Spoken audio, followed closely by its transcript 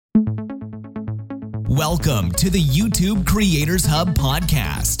Welcome to the YouTube Creators Hub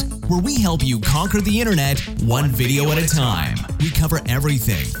podcast, where we help you conquer the internet one video at a time. We cover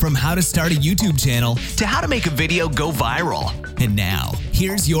everything from how to start a YouTube channel to how to make a video go viral. And now,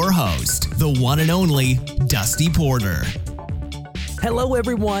 here's your host, the one and only Dusty Porter. Hello,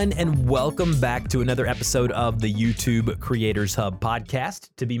 everyone, and welcome back to another episode of the YouTube Creators Hub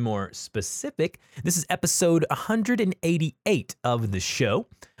podcast. To be more specific, this is episode 188 of the show.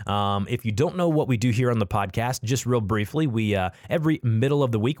 If you don't know what we do here on the podcast, just real briefly, we every middle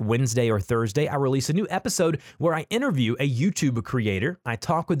of the week, Wednesday or Thursday, I release a new episode where I interview a YouTube creator. I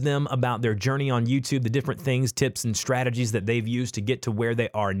talk with them about their journey on YouTube, the different things, tips, and strategies that they've used to get to where they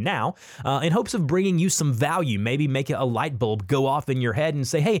are now, in hopes of bringing you some value, maybe make a light bulb go off in your head and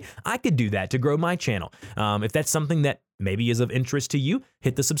say, hey, I could do that to grow my channel. If that's something that maybe is of interest to you,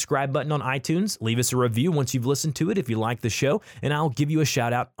 hit the subscribe button on iTunes, leave us a review once you've listened to it if you like the show, and I'll give you a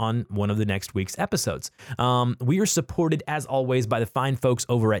shout out on one of the next week's episodes. We are supported, as always, by the fine folks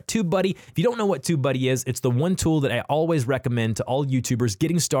over at TubeBuddy. If you don't know what TubeBuddy is, it's the one tool that I always recommend to all YouTubers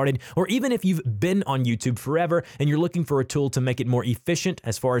getting started, or even if you've been on YouTube forever and you're looking for a tool to make it more efficient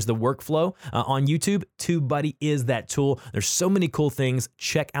as far as the workflow on YouTube, TubeBuddy is that tool. There's so many cool things.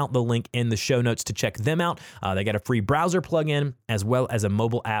 Check out the link in the show notes to check them out. They got a free browser plugin as well as a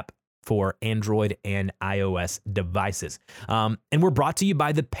mobile app for Android and iOS devices. And we're brought to you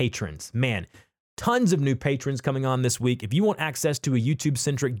by the patrons. Man, tons of new patrons coming on this week. If you want access to a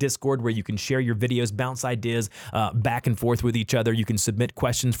YouTube-centric Discord where you can share your videos, bounce ideas back and forth with each other, you can submit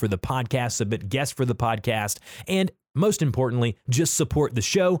questions for the podcast, submit guests for the podcast, and most importantly, just support the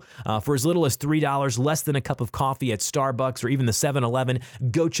show for as little as $3, less than a cup of coffee at Starbucks or even the 7-Eleven.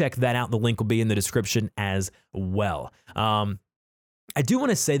 Go check that out. The link will be in the description as well. I do want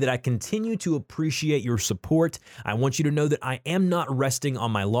to say that I continue to appreciate your support. I want you to know that I am not resting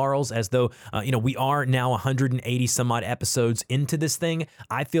on my laurels, as though, we are now 180 some odd episodes into this thing.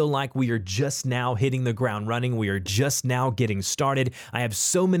 I feel like we are just now hitting the ground running. We are just now getting started. I have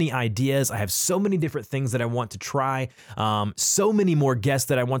so many ideas. I have so many different things that I want to try. So many more guests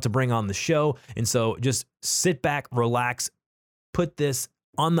that I want to bring on the show. And so just sit back, relax, put this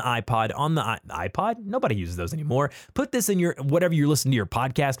on the iPod, iPod? Nobody uses those anymore. Put this in your, whatever you're listening to your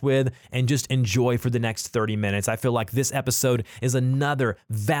podcast with, and just enjoy for the next 30 minutes. I feel like this episode is another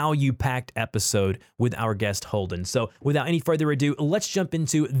value-packed episode with our guest Holden. So without any further ado, let's jump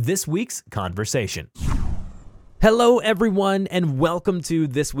into this week's conversation. Hello, everyone, and welcome to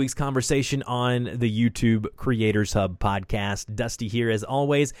this week's conversation on the YouTube Creators Hub podcast. Dusty here, as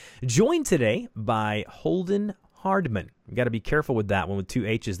always, joined today by Holden Hardmen. You got to be careful with that one with two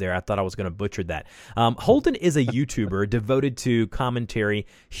H's there. I thought I was going to butcher that. Holden is a YouTuber devoted to commentary,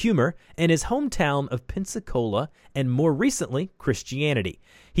 humor, and his hometown of Pensacola, and more recently, Christianity.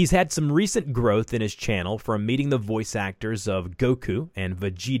 He's had some recent growth in his channel, from meeting the voice actors of Goku and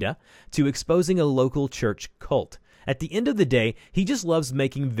Vegeta to exposing a local church cult. At the end of the day, he just loves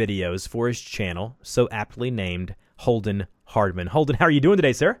making videos for his channel, so aptly named Holden Hardmen. Holden, how are you doing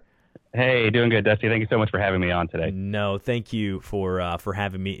today, sir? Hey, doing good, Dusty. Thank you so much for having me on today. No, thank you for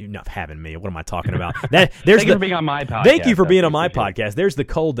having me. Not having me. What am I talking about? Thank you for being on my podcast. Thank you for being on my podcast. There's the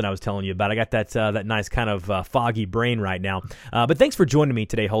cold that I was telling you about. I got that nice kind of foggy brain right now. But thanks for joining me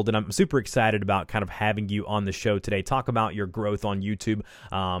today, Holden. I'm super excited about kind of having you on the show today. Talk about your growth on YouTube.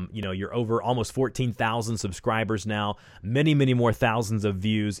 You're over almost 14,000 subscribers now. Many, many more thousands of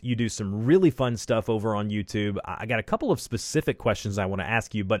views. You do some really fun stuff over on YouTube. I got a couple of specific questions I want to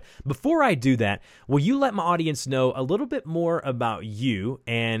ask you, but before I do that, will you let my audience know a little bit more about you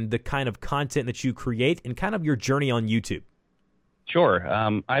and the kind of content that you create and kind of your journey on YouTube? Sure.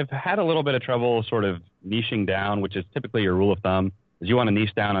 I've had a little bit of trouble sort of niching down, which is typically your rule of thumb, is you want to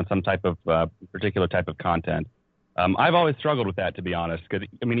niche down on some type of particular type of content. I've always struggled with that, to be honest, because,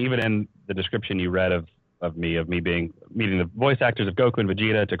 even in the description you read of me meeting the voice actors of Goku and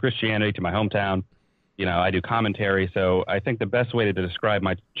Vegeta, to Christianity, to my hometown, I do commentary, so I think the best way to describe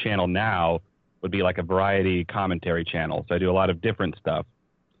my channel now would be like a variety commentary channel. So I do a lot of different stuff.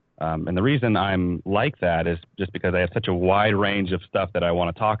 And the reason I'm like that is just because I have such a wide range of stuff that I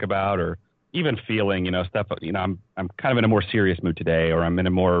want to talk about, or even feeling, stuff, I'm kind of in a more serious mood today, or I'm in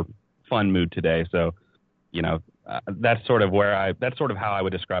a more fun mood today. So, that's sort of how I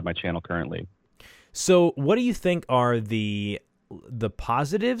would describe my channel currently. So what do you think are the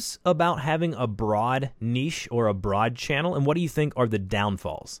positives about having a broad niche or a broad channel, and what do you think are the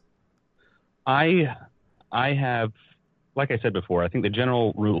downfalls? I have, like I said before, I think the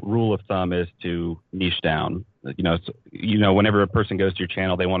general rule of thumb is to niche down. Whenever a person goes to your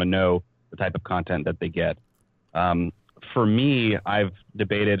channel, they want to know the type of content that they get. For me, I've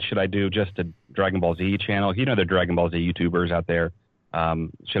debated, should I do just a Dragon Ball Z channel? You know, the Dragon Ball Z YouTubers out there.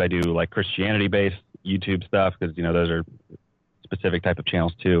 Should I do like Christianity-based YouTube stuff? Because, you know, those are specific type of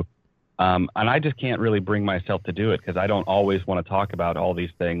channels too. And I just can't really bring myself to do it because I don't always want to talk about all these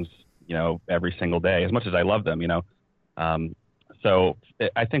things, you know, every single day, as much as I love them, you know. So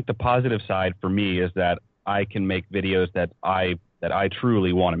I think the positive side for me is that I can make videos that I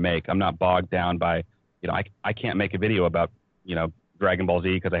truly want to make. I'm not bogged down by, you know, I can't make a video about, you know, Dragon Ball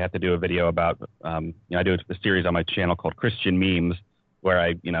Z because I have to do a video about, you know, I do a series on my channel called Christian Memes where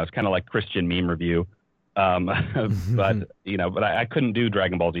I, you know, it's kind of like Christian meme review. But, you know, but I couldn't do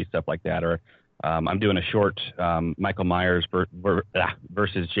Dragon Ball Z stuff like that. Or I'm doing a short Michael Myers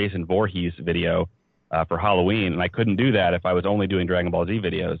versus Jason Voorhees video for Halloween. And I couldn't do that if I was only doing Dragon Ball Z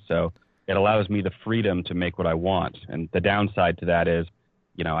videos. So it allows me the freedom to make what I want. And the downside to that is,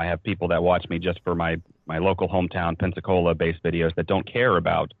 you know, I have people that watch me just for my local hometown Pensacola-based videos that don't care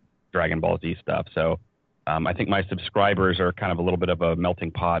about Dragon Ball Z stuff. So I think my subscribers are kind of a little bit of a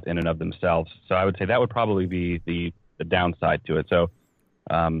melting pot in and of themselves. So I would say that would probably be the downside to it. So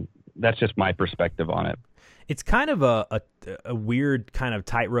that's just my perspective on it. It's kind of a weird kind of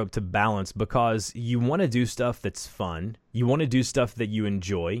tightrope to balance because you want to do stuff that's fun. You want to do stuff that you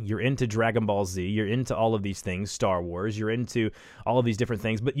enjoy. You're into Dragon Ball Z. You're into all of these things, Star Wars. You're into all of these different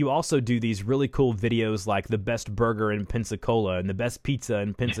things. But you also do these really cool videos like the best burger in Pensacola and the best pizza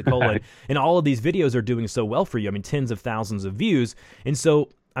in Pensacola. And all of these videos are doing so well for you. I mean, tens of thousands of views. And so,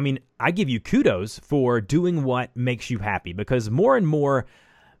 I mean, I give you kudos for doing what makes you happy because more and more,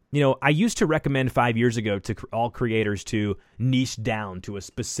 you know, I used to recommend 5 years ago to all creators to niche down to a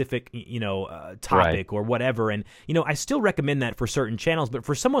specific, you know, topic or whatever. And, you know, I still recommend that for certain channels. But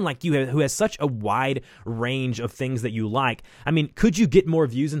for someone like you who has such a wide range of things that you like, I mean, could you get more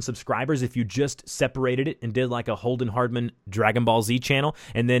views and subscribers if you just separated it and did like a Holden Hardmen Dragon Ball Z channel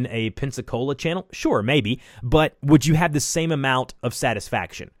and then a Pensacola channel? Sure, maybe. But would you have the same amount of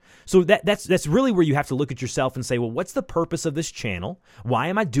satisfaction? So that's really where you have to look at yourself and say, well, what's the purpose of this channel? Why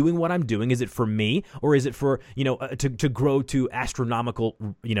am I doing what I'm doing? Is it for me or is it for, you know, to grow to astronomical,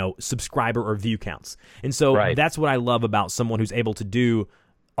 you know, subscriber or view counts? And so that's what I love about someone who's able to do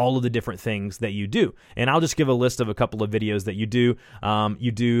all of the different things that you do. And I'll just give a list of a couple of videos that you do.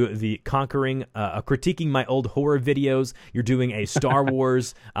 You do the critiquing my old horror videos. You're doing a Star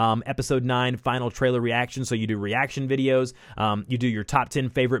Wars Episode 9 final trailer reaction. So you do reaction videos. You do your top 10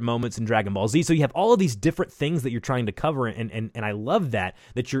 favorite moments in Dragon Ball Z. So you have all of these different things that you're trying to cover. And I love that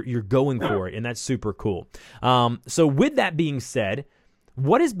you're going for it. And that's super cool. So with that being said,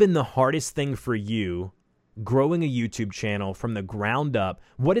 what has been the hardest thing for you growing a YouTube channel from the ground up?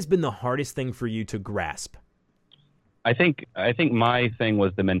 What has been the hardest thing for you to grasp? I think my thing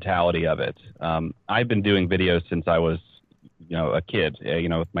was the mentality of it. I've been doing videos since I was, you know, a kid, you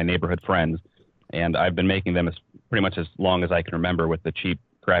know, with my neighborhood friends, and I've been making them as pretty much as long as I can remember with the cheap,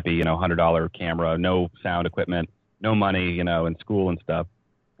 crappy, you know, $100 camera, no sound equipment, no money, you know, in school and stuff.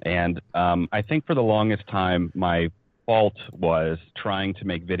 And I think for the longest time, my fault was trying to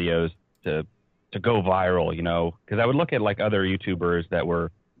make videos to go viral, you know, because I would look at like other YouTubers that were,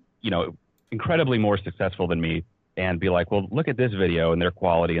 you know, incredibly more successful than me and be like, well, look at this video and their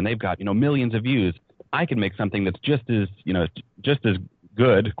quality and they've got, you know, millions of views. I can make something that's just as, you know, just as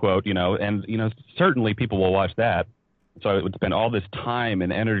good, quote, you know, and, you know, certainly people will watch that. So I would spend all this time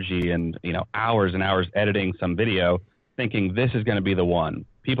and energy and, you know, hours and hours editing some video thinking this is going to be the one.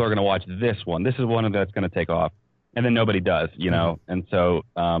 People are going to watch this one. This is one that's going to take off. And then nobody does, you know? And so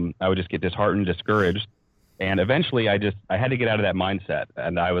I would just get disheartened, discouraged. And eventually I had to get out of that mindset.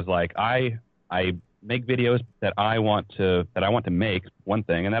 And I was like, I make videos that I want to make, one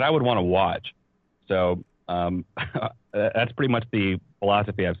thing, and that I would want to watch. So that's pretty much the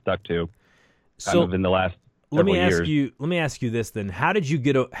philosophy I've stuck to in the last several years. Let me ask you this then. How did you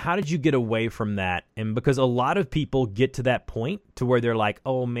get away from that? And because a lot of people get to that point to where they're like,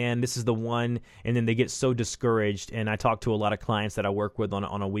 oh man, this is the one, and then they get so discouraged. And I talk to a lot of clients that I work with on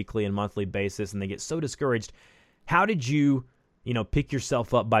a weekly and monthly basis, and they get so discouraged. How did you pick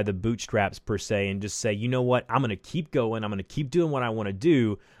yourself up by the bootstraps per se and just say, you know what, I'm going to keep going. I'm going to keep doing what I want to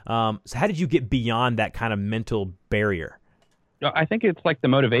do. So how did you get beyond that kind of mental barrier? I think it's like the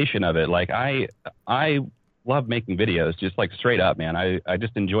motivation of it. Like I love making videos, just like straight up, man. I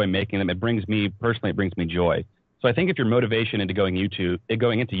just enjoy making them. It brings me joy. So I think if your motivation into going into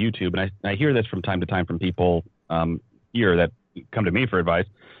YouTube, and I hear this from time to time from people here that come to me for advice,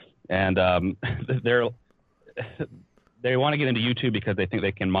 and they want to get into YouTube because they think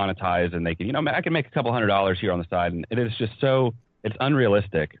they can monetize and they can, I can make a couple $100 here on the side. And it is just it's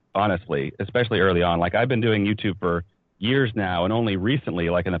unrealistic, honestly, especially early on. Like I've been doing YouTube for, years now, and only recently,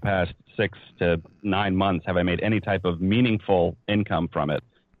 like in the past 6 to 9 months, have I made any type of meaningful income from it.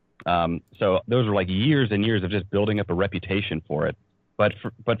 So those are like years and years of just building up a reputation for it. But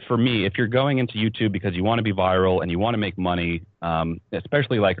for me, if you're going into YouTube because you want to be viral and you want to make money,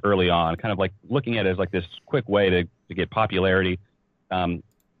 especially like early on, kind of like looking at it as like this quick way to get popularity,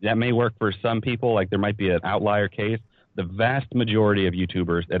 that may work for some people. Like there might be an outlier case. The vast majority of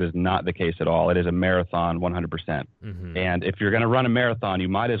YouTubers, that is not the case at all. It is a marathon 100%. Mm-hmm. And if you're going to run a marathon, you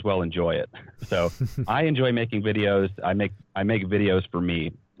might as well enjoy it. So I enjoy making videos. I make videos for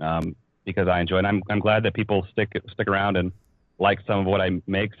me because I enjoy it. And I'm glad that people stick around and like some of what I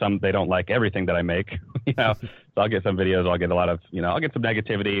make. Some, they don't like everything that I make, So I'll get some videos, I'll get a lot of, I'll get some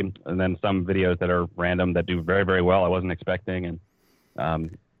negativity, and then some videos that are random that do very, very well I wasn't expecting.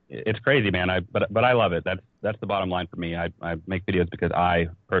 And it's crazy, man. But I love it. That's the bottom line for me. I make videos because I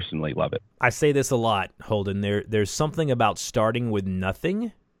personally love it. I say this a lot, Holden. There's something about starting with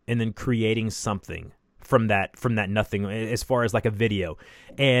nothing and then creating something from that nothing, as far as like a video.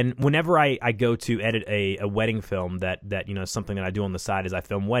 And whenever I go to edit a wedding film, that something that I do on the side as I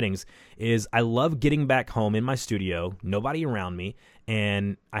film weddings, is I love getting back home in my studio, nobody around me,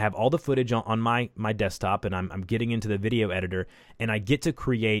 and I have all the footage on my desktop, and I'm getting into the video editor, and I get to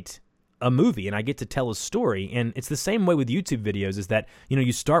create a movie, and I get to tell a story. And it's the same way with YouTube videos, is that,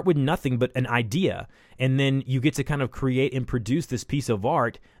 you start with nothing but an idea, and then you get to kind of create and produce this piece of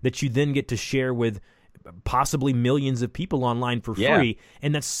art that you then get to share with possibly millions of people online for free.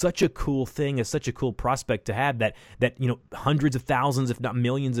 And that's such a cool thing. It's such a cool prospect to have that hundreds of thousands, if not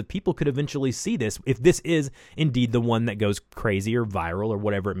millions of people could eventually see this, if this is indeed the one that goes crazy or viral or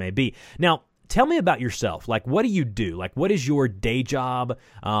whatever it may be. Now, tell me about yourself. Like, what do you do? Like, what is your day job?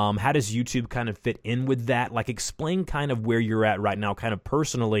 How does YouTube kind of fit in with that? Like, explain kind of where you're at right now, kind of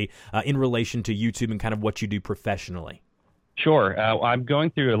personally, in relation to YouTube and kind of what you do professionally. Sure. I'm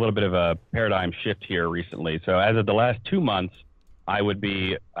going through a little bit of a paradigm shift here recently. So as of the last 2 months, I would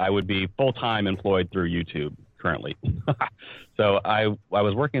be full-time employed through YouTube currently. So I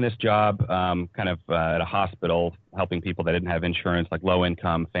was working this job kind of at a hospital, helping people that didn't have insurance, like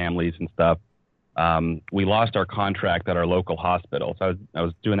low-income families and stuff. We lost our contract at our local hospital. So I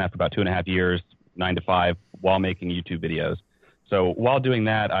was doing that for about 2.5 years, 9 to 5, while making YouTube videos. So while doing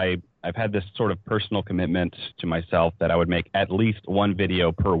that, I've had this sort of personal commitment to myself that I would make at least one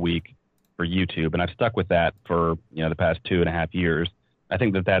video per week for YouTube. And I've stuck with that for, the past 2.5 years. I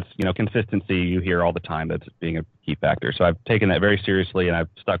think that's, consistency you hear all the time. That's being a key factor. So I've taken that very seriously and I've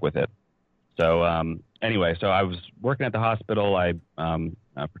stuck with it. So anyway, so I was working at the hospital.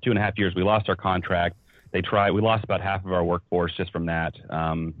 For 2.5 years, we lost our contract. We lost about half of our workforce just from that.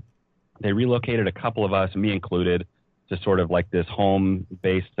 They relocated a couple of us, me included, to sort of like this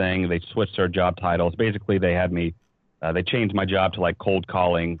home-based thing. They switched our job titles. Basically, they had me, they changed my job to like cold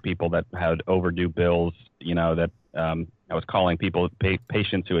calling people that had overdue bills, that I was calling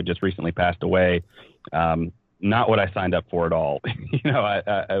patients who had just recently passed away. Not what I signed up for at all.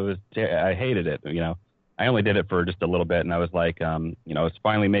 I hated it. I only did it for just a little bit, and I was like, I was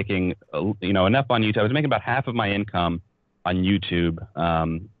finally making, enough on YouTube. I was making about half of my income on YouTube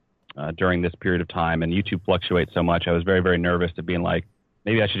during this period of time, and YouTube fluctuates so much. I was very, very nervous of being like,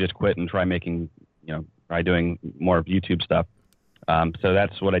 maybe I should just quit and try making, try doing more of YouTube stuff. So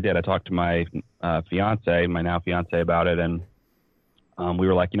that's what I did. I talked to my my now fiance, about it, and we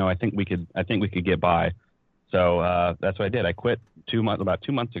were like, I think we could get by. So that's what I did. I quit about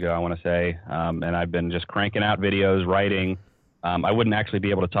 2 months ago, I want to say, and I've been just cranking out videos, writing. I wouldn't actually be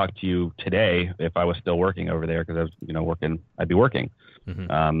able to talk to you today if I was still working over there, because I was, working. I'd be working.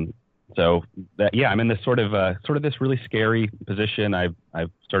 Mm-hmm. So I'm in this sort of this really scary position. I've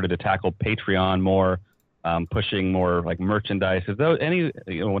started to tackle Patreon more, pushing more like merchandise. As though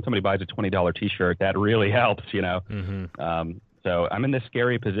when somebody buys a $20 T-shirt, that really helps. Mm-hmm. So I'm in this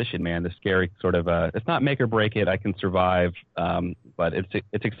scary position, man. This scary sort of it's not make or break it. I can survive, but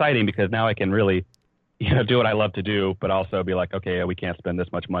it's exciting because now I can really do what I love to do, but also be like, okay, we can't spend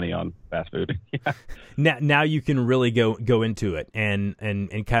this much money on fast food. Now you can really go into it and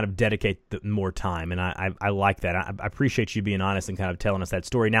kind of dedicate more time. And I like that. I appreciate you being honest and kind of telling us that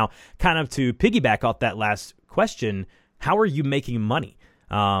story. Now, kind of to piggyback off that last question, how are you making money?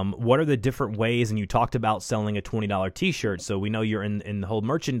 What are the different ways? And you talked about selling a $20 T-shirt, so we know you're in the whole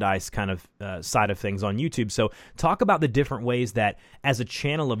merchandise kind of side of things on YouTube. So talk about the different ways that, as a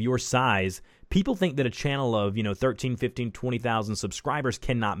channel of your size, people think that a channel of 13, 15, 20,000 subscribers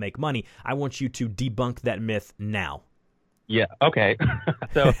cannot make money. I want you to debunk that myth now. Yeah. Okay.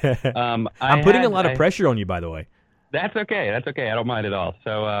 So I'm putting a lot of pressure on you, by the way. That's okay. I don't mind at all.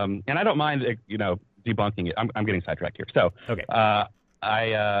 So, and I don't mind, debunking it. I'm getting sidetracked here. So Okay.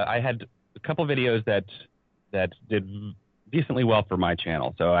 I had a couple videos that did decently well for my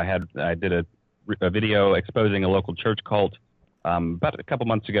channel. So I did a video exposing a local church cult about a couple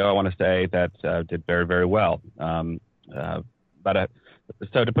months ago, I want to say, that did very, very well.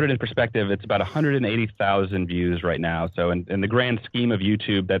 So to put it in perspective, it's about 180,000 views right now. So in the grand scheme of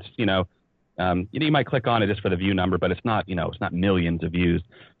YouTube, that's, you might click on it just for the view number, but it's not millions of views.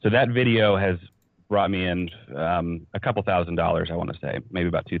 So that video has brought me in a couple $1,000s, I want to say, maybe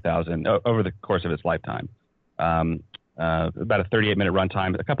about 2,000 over the course of its lifetime. About a 38-minute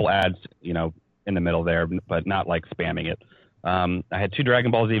runtime, a couple ads, in the middle there, but not like spamming it. I had 2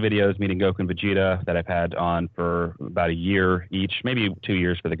 Dragon Ball Z videos meeting Goku and Vegeta that I've had on for about a year each, maybe 2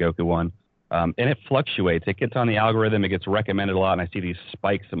 years for the Goku one. And it fluctuates. It gets on the algorithm. It gets recommended a lot, and I see these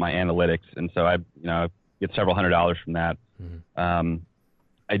spikes in my analytics. And so I get several $100s from that. Mm-hmm.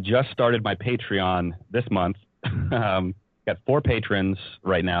 I just started my Patreon this month. Got 4 patrons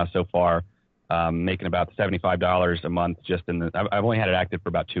right now so far, making about $75 a month just I've only had it active for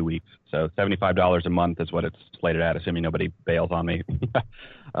about 2 weeks. So $75 a month is what it's slated at, assuming nobody bails on me.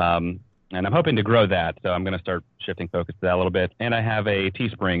 And I'm hoping to grow that. So I'm going to start shifting focus to that a little bit. And I have a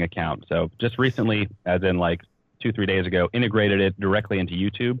Teespring account. So just recently, as in like 2-3 days ago, integrated it directly into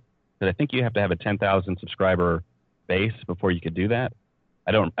YouTube. Because I think you have to have a 10,000 subscriber base before you could do that.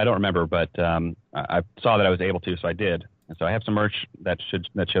 I don't remember, but I saw that I was able to, so I did. And so I have some merch that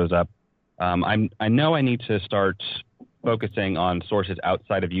shows up. I know I need to start focusing on sources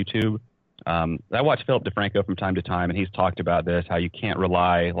outside of YouTube. I watch Philip DeFranco from time to time, and he's talked about this, how you can't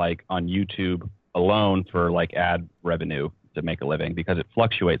rely like on YouTube alone for like ad revenue to make a living because it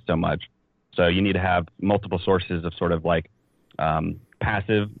fluctuates so much. So you need to have multiple sources of sort of like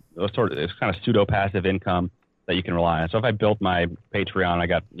passive, it's kind of pseudo passive income that you can rely on. So if I built my Patreon, I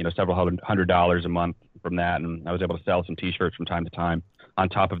got several $100s a month from that, and I was able to sell some T-shirts from time to time on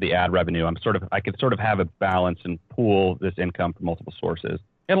top of the ad revenue. I could sort of have a balance and pool this income from multiple sources.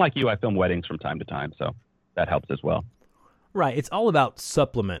 And like you, I film weddings from time to time, so that helps as well. Right. It's all about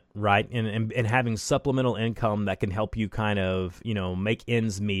supplement, right? And having supplemental income that can help you kind of, make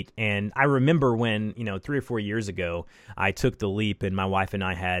ends meet. And I remember when, 3 or 4 years ago, I took the leap and my wife and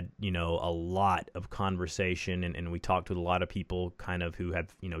I had, a lot of conversation and we talked with a lot of people kind of who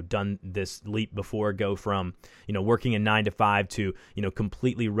have, done this leap before, go from, working a 9 to 5 to,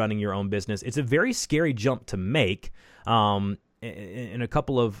 completely running your own business. It's a very scary jump to make. And a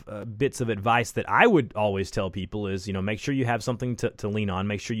couple of bits of advice that I would always tell people is, make sure you have something to lean on.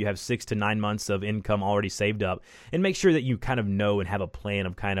 Make sure you have 6 to 9 months of income already saved up, and make sure that you kind of know and have a plan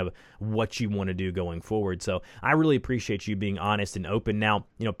of kind of what you want to do going forward. So I really appreciate you being honest and open. Now,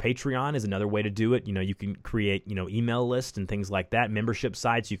 Patreon is another way to do it. You can create, email lists and things like that, membership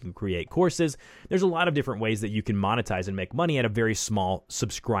sites. You can create courses. There's a lot of different ways that you can monetize and make money at a very small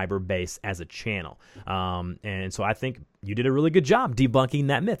subscriber base as a channel. And so I think you did a really good job debunking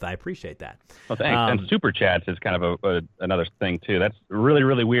that myth. I appreciate that. Well, thanks. And Super Chats is kind of another thing, too. That's really,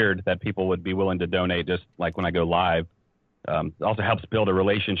 really weird that people would be willing to donate just like when I go live. It also helps build a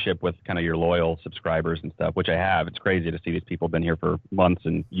relationship with kind of your loyal subscribers and stuff, which I have. It's crazy to see these people have been here for months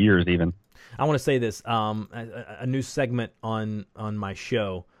and years even. I want to say this, a new segment on my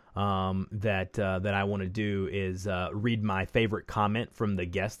show that I want to do is read my favorite comment from the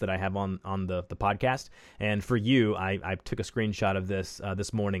guest that I have on the podcast. And for you, I took a screenshot of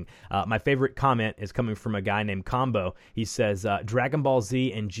this morning. My favorite comment is coming from a guy named Combo. He says, Dragon Ball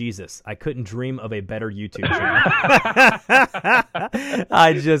Z and Jesus. I couldn't dream of a better YouTube channel.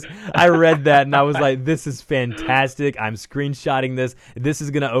 I read that and I was like, this is fantastic. I'm screenshotting this. This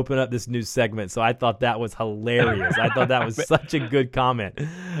is going to open up this new segment. So I thought that was hilarious. I thought that was such a good comment.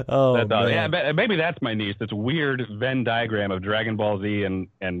 Oh, man. Yeah, maybe that's my niche. This weird Venn diagram of Dragon Ball Z and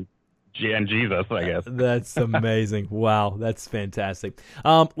Jesus, I guess. That's amazing. Wow, that's fantastic.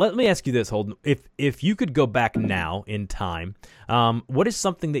 Let me ask you this, Holden. If you could go back now in time, what is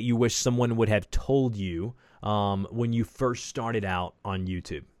something that you wish someone would have told you when you first started out on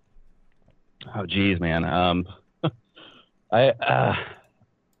YouTube? Oh, geez, man. That's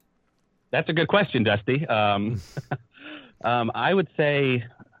a good question, Dusty. I would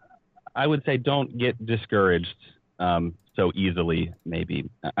say don't get discouraged so easily. Maybe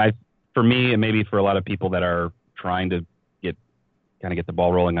for me, and maybe for a lot of people that are trying to get the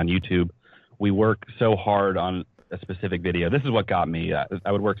ball rolling on YouTube, we work so hard on a specific video. This is what got me.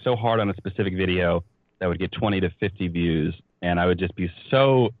 I would work so hard on a specific video that would get 20 to 50 views, and I would just be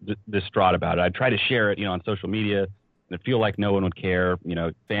so distraught about it. I'd try to share it, on social media, and it'd feel like no one would care.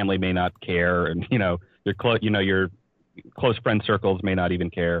 Family may not care, and your close friend circles may not even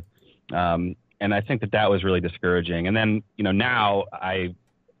care. And and I think that was really discouraging. And then, now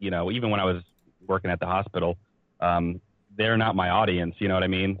even when I was working at the hospital, they're not my audience. You know what I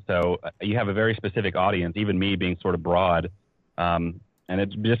mean? So you have a very specific audience, even me being sort of broad. And it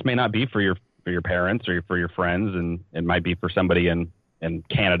just may not be for your parents or for your friends. And it might be for somebody in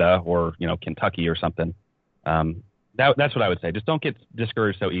Canada or, Kentucky or something. That's what I would say. Just don't get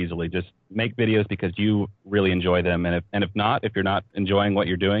discouraged so easily. Just make videos because you really enjoy them. And if you're not enjoying what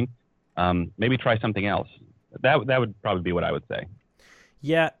you're doing, maybe try something else. That would probably be what I would say.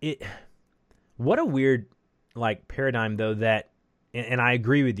 Yeah. What a weird paradigm though, and I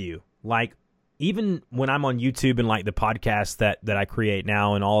agree with you. Even when I'm on YouTube and the podcasts that I create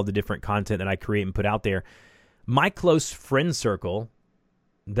now and all the different content that I create and put out there, my close friend circle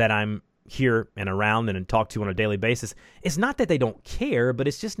that I'm here and around and talk to on a daily basis, it's not that they don't care, but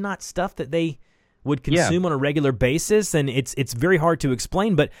it's just not stuff that they would consume on a regular basis, and it's very hard to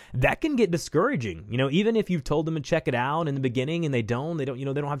explain, but that can get discouraging. Even if you've told them to check it out in the beginning and they don't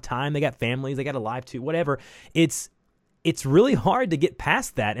have time, they got families, they got a life too, whatever. It's really hard to get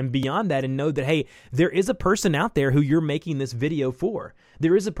past that and beyond that and know that, hey, there is a person out there who you're making this video for.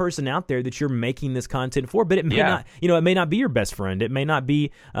 There is a person out there that you're making this content for, but it may not, it may not be your best friend. It may not be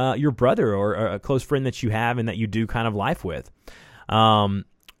your brother or a close friend that you have and that you do kind of life with.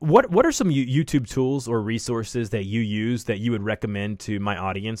 What are some YouTube tools or resources that you use that you would recommend to my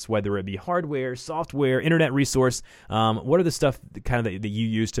audience, whether it be hardware, software, internet resource? What are the stuff that you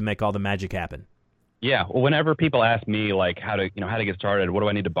use to make all the magic happen? Yeah, well, whenever people ask me how to get started, what do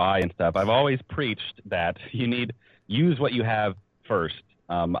I need to buy and stuff, I've always preached that use what you have first.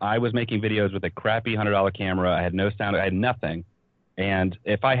 I was making videos with a crappy $100 camera. I had no sound. I had nothing. And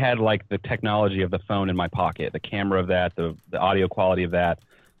if I had the technology of the phone in my pocket, the camera of that, the audio quality of that,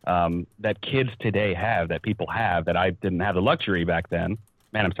 that kids today have, that people have, that I didn't have the luxury back then.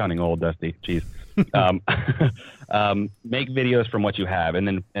 Man, I'm sounding old, Dusty. Jeez. Make videos from what you have,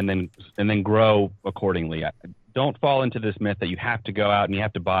 and then grow accordingly. Don't fall into this myth that you have to go out and you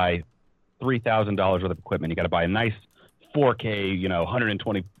have to buy $3,000 worth of equipment. You got to buy a nice 4K,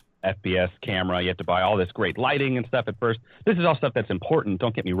 120 FPS camera. You have to buy all this great lighting and stuff at first. This is all stuff that's important.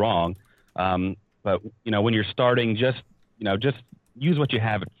 Don't get me wrong. But when you're starting, just use what you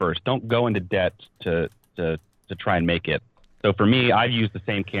have at first. Don't go into debt to try and make it. So for me, I've used the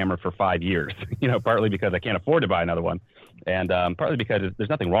same camera for 5 years, partly because I can't afford to buy another one, and partly because there's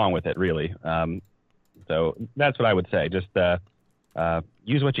nothing wrong with it, really. So that's what I would say. Just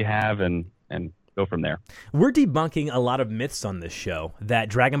use what you have and go from there. We're debunking a lot of myths on this show, that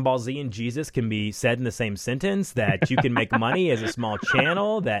Dragon Ball Z and Jesus can be said in the same sentence, that you can make money as a small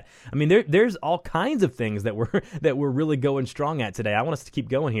channel, there's all kinds of things that we're really going strong at today. I want us to keep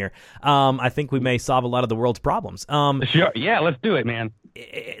going here. I think we may solve a lot of the world's problems. Sure. Yeah, let's do it, man.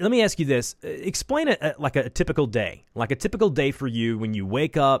 Let me ask you this. Explain it a typical day. A typical day for you when you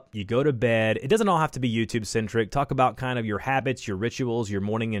wake up, you go to bed. It doesn't all have to be YouTube-centric. Talk about kind of your habits, your rituals, your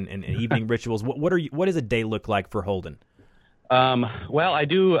morning and evening rituals. What does a day look like for Holden? Well, I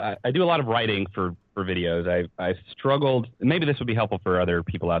do a lot of writing for videos. I struggled, and maybe this would be helpful for other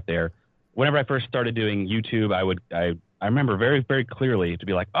people out there. Whenever I first started doing YouTube, I remember very, very clearly to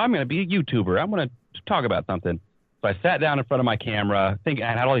be like, oh, I'm going to be a YouTuber. I'm going to talk about something. So I sat down in front of my camera, I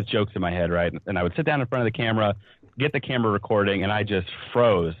had all these jokes in my head, right? And I would sit down in front of the camera, get the camera recording, and I just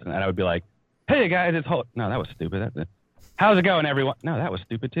froze. And I would be like, hey, guys, no, that was stupid. How's it going, everyone? No, that was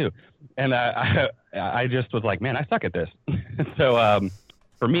stupid, too. And I just was like, man, I suck at this. So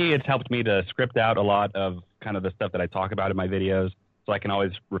for me, it's helped me to script out a lot of kind of the stuff that I talk about in my videos so I can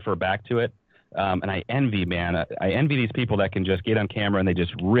always refer back to it. And I envy these people that can just get on camera and they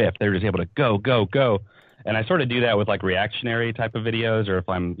just riff. They're just able to go, go, go. And I sort of do that with reactionary type of videos, or if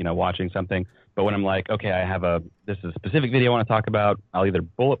I'm, watching something. But when I'm like, okay, this is a specific video I want to talk about, I'll either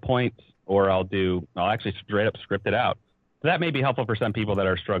bullet points or I'll actually straight up script it out. So that may be helpful for some people that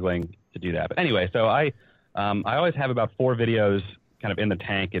are struggling to do that. But anyway, so I always have about 4 videos kind of in the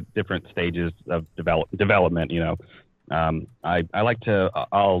tank at different stages of development. I like to,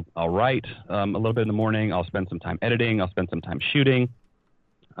 I'll write a little bit in the morning. I'll spend some time editing. I'll spend some time shooting.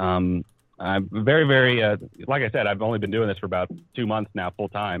 I'm very, very, like I said, I've only been doing this for about 2 months now, full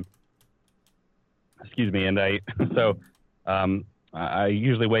time. Excuse me. And I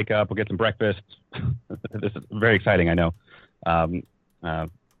usually wake up, we'll get some breakfast. This is very exciting, I know.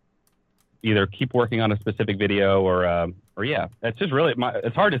 Either keep working on a specific video or yeah, it's just really,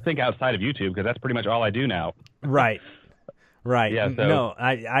 it's hard to think outside of YouTube because that's pretty much all I do now. Right. Yeah. So. No,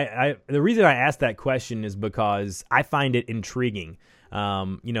 the reason I asked that question is because I find it intriguing.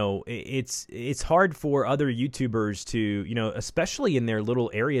 It's hard for other YouTubers to, especially in their little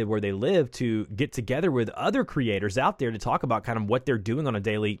area where they live, to get together with other creators out there to talk about kind of what they're doing on a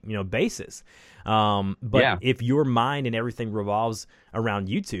daily, basis. But if your mind and everything revolves around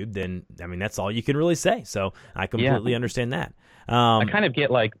YouTube, then, that's all you can really say. So I completely understand that. I kind of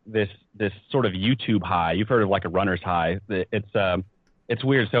get like this sort of YouTube high. You've heard of like a runner's high. It's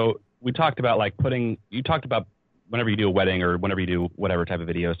weird. So we talked about you talked about whenever you do a wedding or whenever you do whatever type of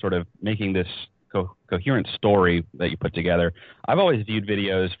video, sort of making this coherent story that you put together. I've always viewed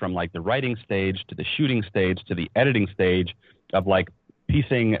videos from like the writing stage to the shooting stage to the editing stage of like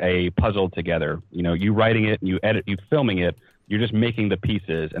piecing a puzzle together. You writing it, you filming it, you're just making the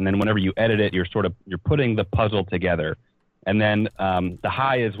pieces. And then whenever you edit it, you're putting the puzzle together. And then the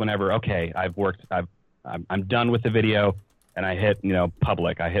high is whenever, okay, I'm done with the video, and I hit,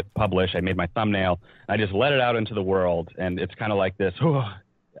 public. I hit publish. I made my thumbnail. I just let it out into the world, and it's kind of like this.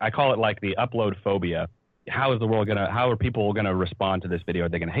 I call it like the upload phobia. How are people gonna respond to this video? Are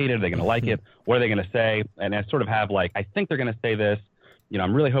they gonna hate it? Are they gonna like it? What are they gonna say? And I sort of have like, I think they're gonna say this.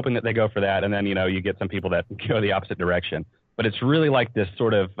 I'm really hoping that they go for that. And then you get some people that go the opposite direction. But it's really like this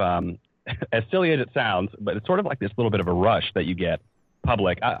sort of as silly as it sounds, but it's sort of like this little bit of a rush that you get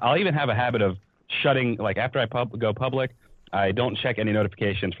public. I'll even have a habit of shutting, like after I go public, I don't check any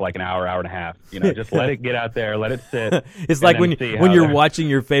notifications for like an hour and a half. Just let it get out there, let it sit. It's like when you're watching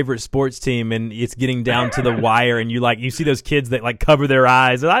your favorite sports team and it's getting down to the wire, and you see those kids that like cover their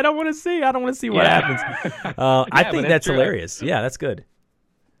eyes, and I don't want to see what happens. I think that's hilarious. Yeah, that's good.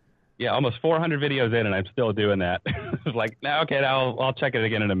 Yeah, almost 400 videos in, and I'm still doing that. It's like, no, okay, I'll check it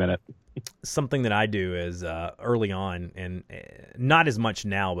again in a minute. Something that I do is early on, and not as much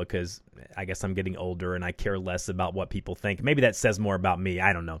now because I guess I'm getting older and I care less about what people think. Maybe that says more about me.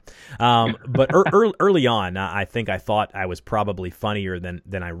 I don't know. But early on, I think I thought I was probably funnier than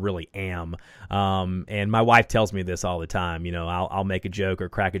I really am. And my wife tells me this all the time. I'll make a joke or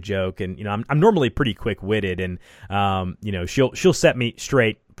crack a joke, and I'm normally pretty quick-witted, and she'll set me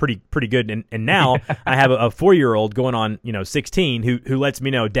straight pretty good. And now I have a 4-year-old going on 16 who lets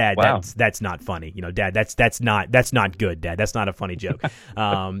me know, Dad, wow, that's not funny. Dad, that's not good, Dad. That's not a funny joke.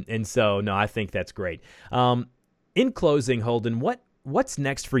 And so no, I think that's great. In closing, Holden, what's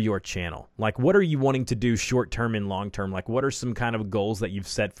next for your channel? Like, what are you wanting to do short term and long term? Like, what are some kind of goals that you've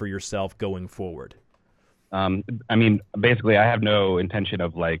set for yourself going forward? Basically, I have no intention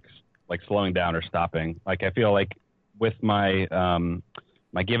of like slowing down or stopping. Like, I feel like with my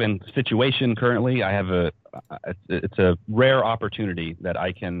my given situation currently, I have it's a rare opportunity that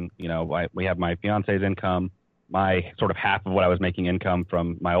I can, we have my fiance's income, my sort of half of what I was making income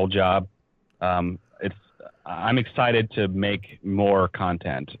from my old job. I'm excited to make more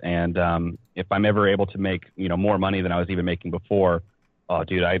content. And if I'm ever able to make, more money than I was even making before, oh,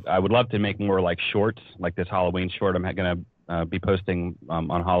 dude, I would love to make more like shorts, like this Halloween short I'm going to be posting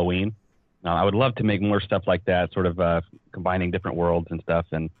on Halloween. I would love to make more stuff like that, sort of combining different worlds and stuff.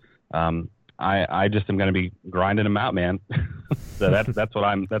 And I just am going to be grinding them out, man. So that's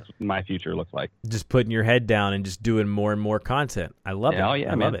what my future looks like. Just putting your head down and just doing more and more content. I love it. Oh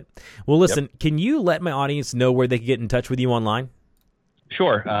yeah, I man. love it. Well, listen, Can you let my audience know where they can get in touch with you online?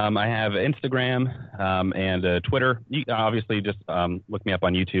 Sure. I have Instagram and Twitter. You obviously just look me up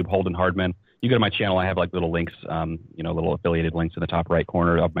on YouTube, Holden Hardmen. You go to my channel. I have like little links, little affiliated links in the top right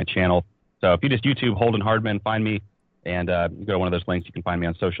corner of my channel. So if you just YouTube Holden Hardmen, find me, and you go to one of those links, you can find me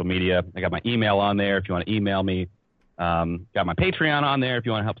on social media. I got my email on there if you want to email me. Got my Patreon on there if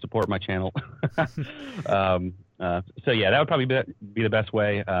you want to help support my channel. So yeah, that would probably be the best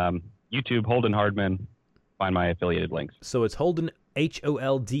way. YouTube Holden Hardmen, find my affiliated links. So it's Holden,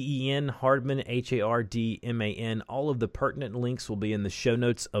 Holden, Hardman, Hardman. All of the pertinent links will be in the show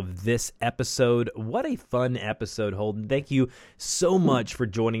notes of this episode. What a fun episode, Holden. Thank you so much for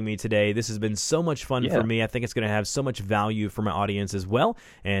joining me today. This has been so much fun for me. I think it's going to have so much value for my audience as well.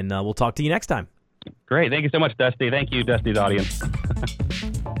 And we'll talk to you next time. Great. Thank you so much, Dusty. Thank you, Dusty's audience.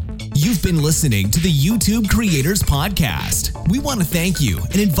 You've been listening to the YouTube Creators Podcast. We want to thank you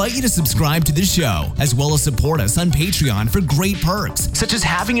and invite you to subscribe to the show, as well as support us on Patreon for great perks, such as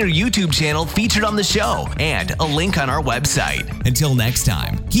having your YouTube channel featured on the show and a link on our website. Until next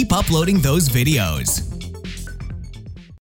time, keep uploading those videos.